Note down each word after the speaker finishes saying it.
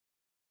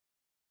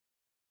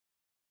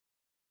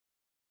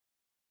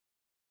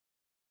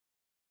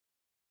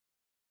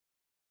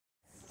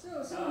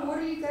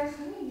are you guys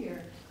doing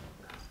here?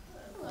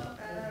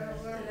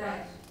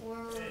 We're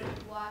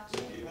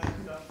watching.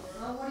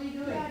 What are you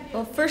doing?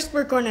 Well, first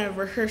we're going to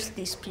rehearse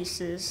these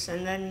pieces,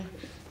 and then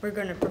we're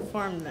going to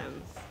perform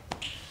them.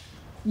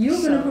 You're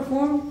going to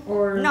perform,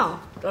 or? No,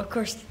 of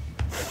course.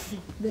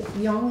 The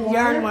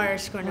Yarnwire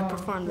is going to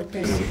perform the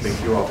okay. pieces.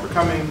 Thank you all for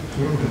coming, and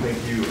thank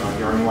you,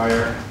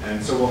 Yarnwire.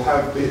 And so we'll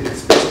have,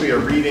 it's basically a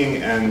reading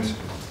and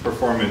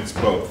performance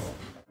both.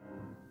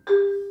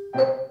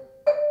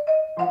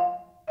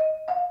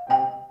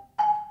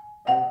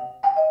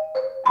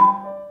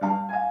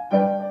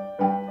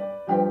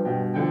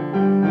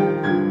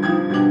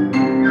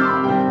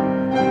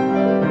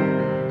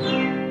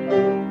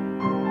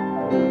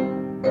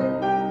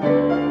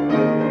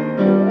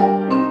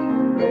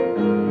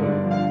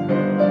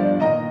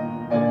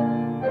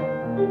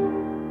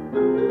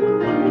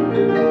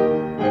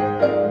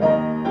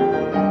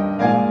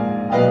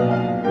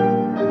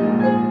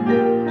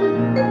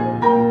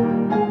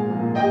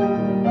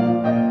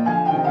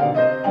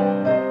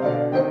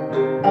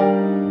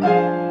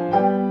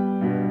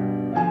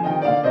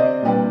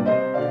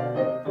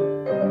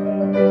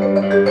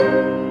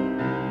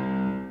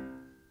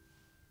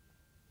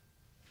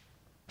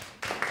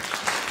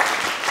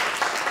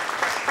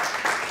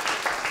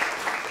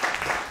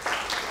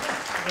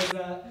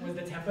 Was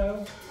the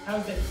tempo? How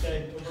was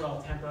the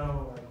overall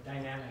tempo or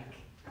dynamic?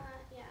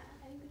 Yeah,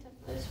 I think the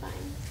tempo was fine.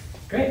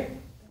 Great.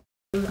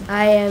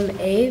 I am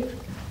Abe.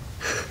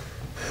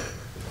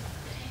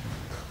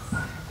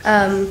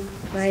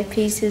 My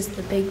piece is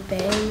the Big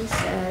Bangs,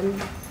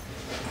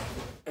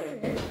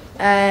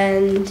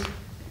 and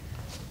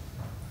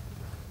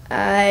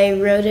I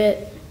wrote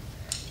it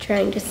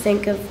trying to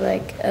think of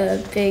like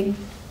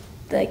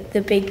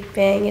the Big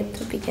Bang at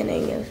the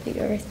beginning of the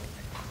Earth.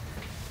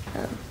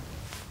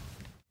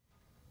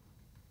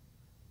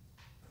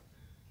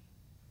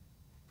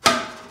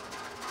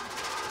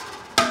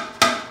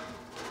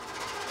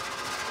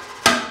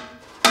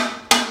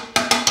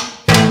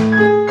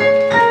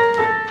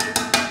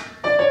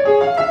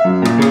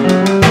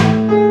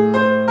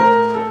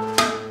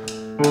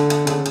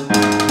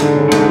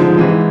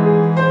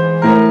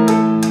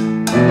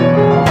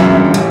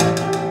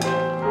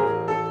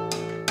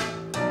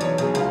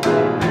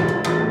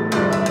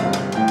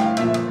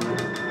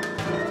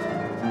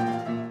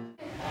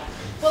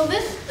 Well,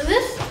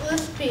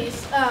 this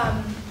piece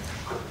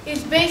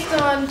is based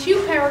on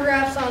 2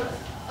 paragraphs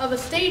of a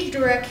stage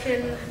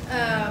direction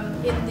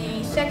in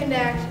the second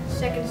act,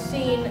 second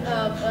scene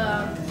of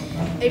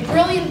a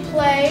brilliant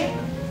play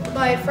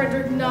by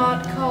Frederick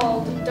Knott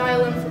called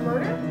Dial M for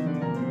Murder.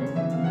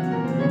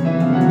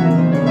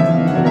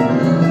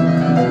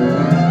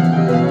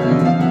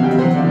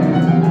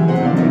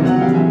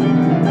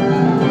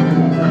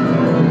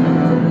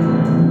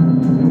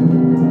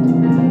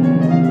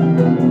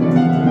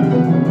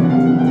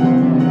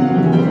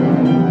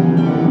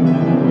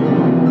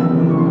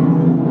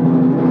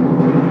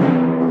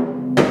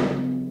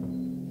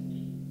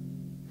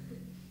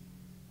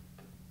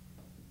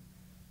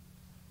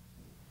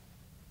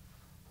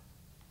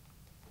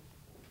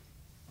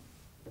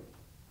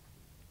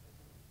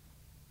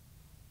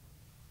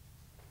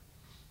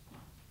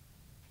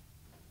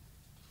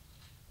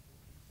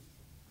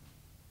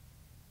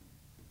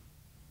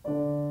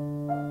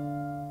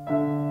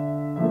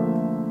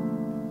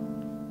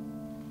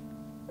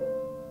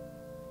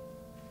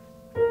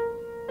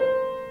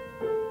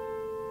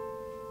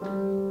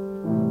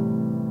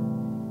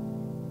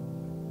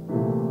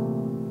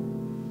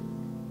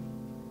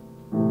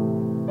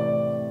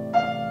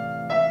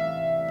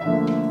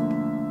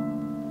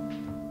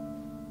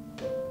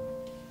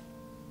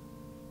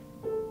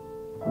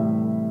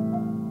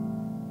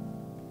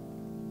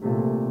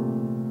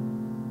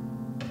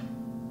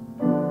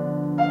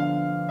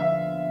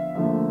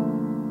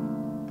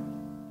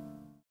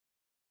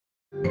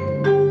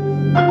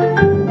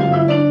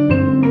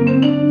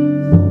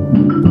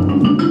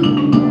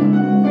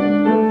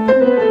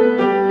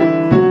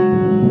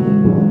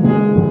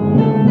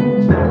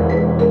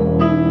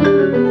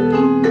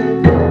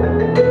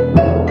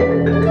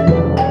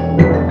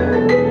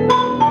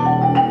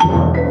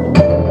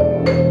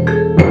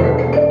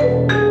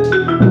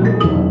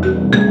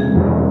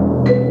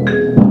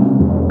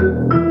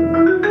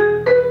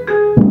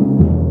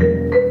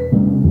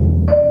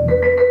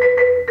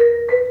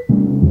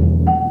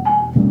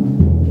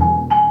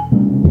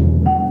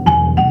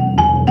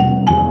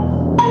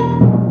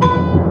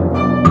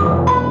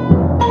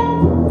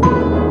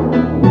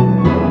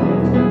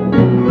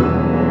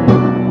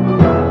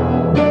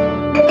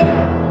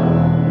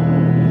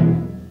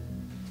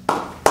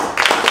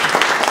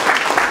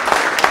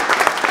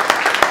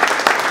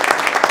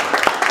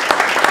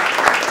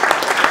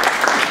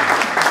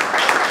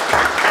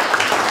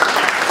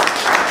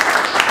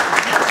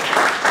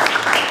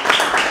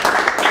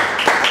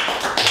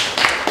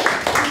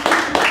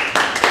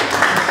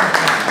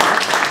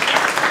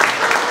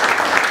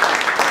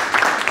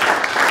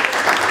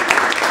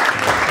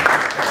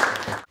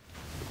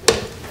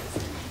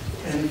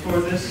 And for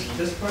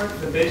this part,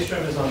 the bass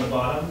drum is on the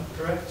bottom,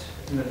 correct?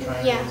 And the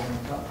triangles Yeah.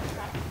 on top.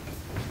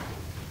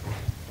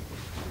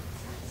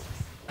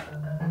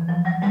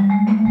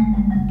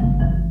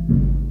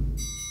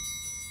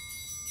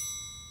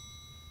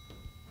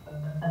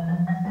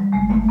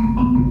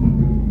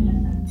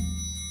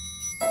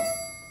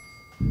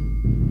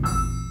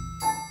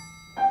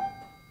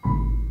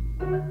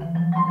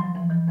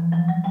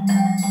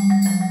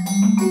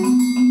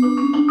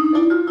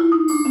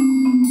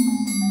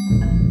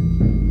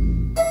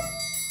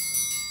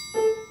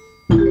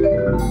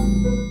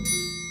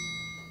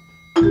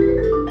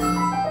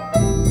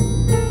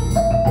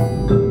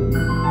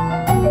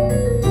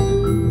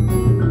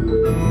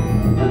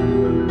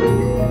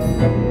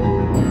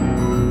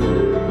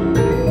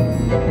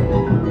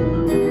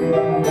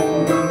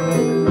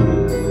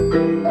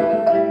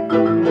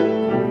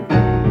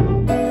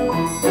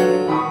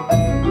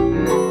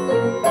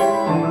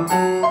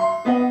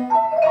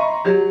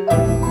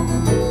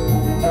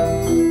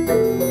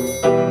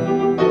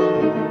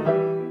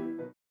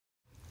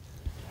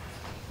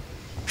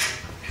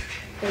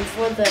 And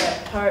for the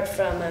part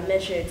from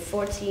measure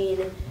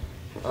 14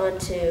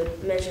 onto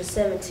measure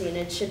 17,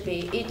 it should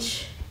be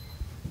each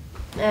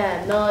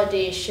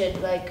melody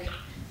should like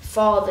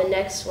follow the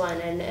next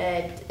one, and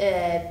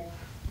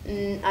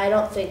I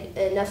don't think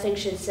nothing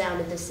should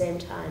sound at the same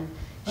time.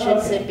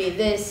 Should be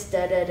this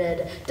da da da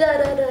da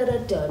da da da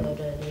da da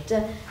da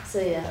da. So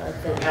yeah,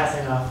 like that.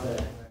 Passing off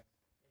the